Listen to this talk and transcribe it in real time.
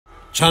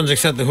Challenge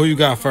accepted. Who you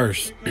got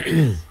first?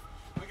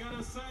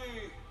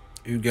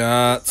 You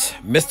got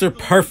Mr.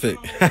 Perfect.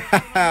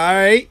 All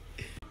right.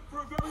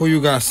 Who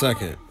you got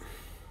second?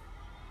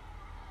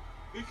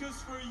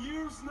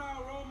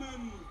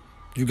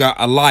 You got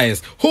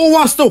Elias. Who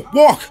wants to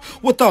walk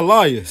with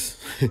Elias?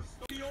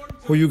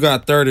 Who you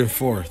got third and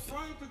fourth?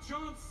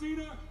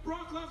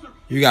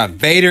 You got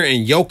Vader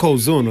and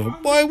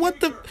Yokozuna. Boy, what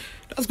the...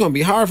 That's going to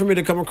be hard for me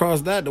to come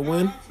across that to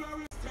win.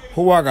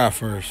 Who I got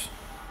first?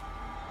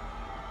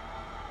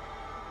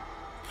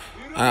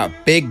 I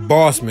got Big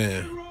Boss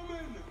Man.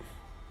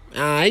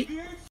 All right.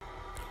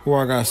 Who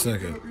I got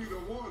second?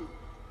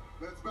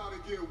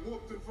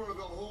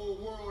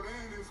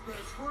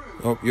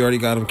 Oh, you already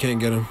got him. Can't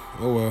get him.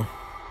 Oh, well.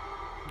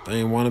 I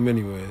ain't want him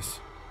anyways.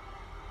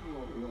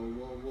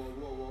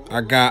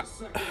 I got...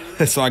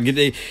 So I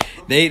get...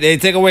 They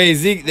take away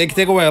Zeke. They can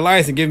take away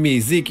Elias and give me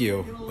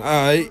Ezekiel. All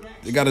right.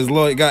 They got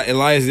got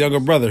Elias' younger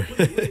brother.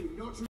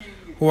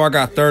 Who I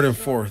got third and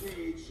fourth?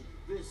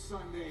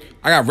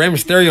 I got Rey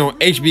Mysterio on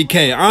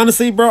HBK.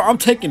 Honestly, bro, I'm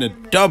taking a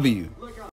W.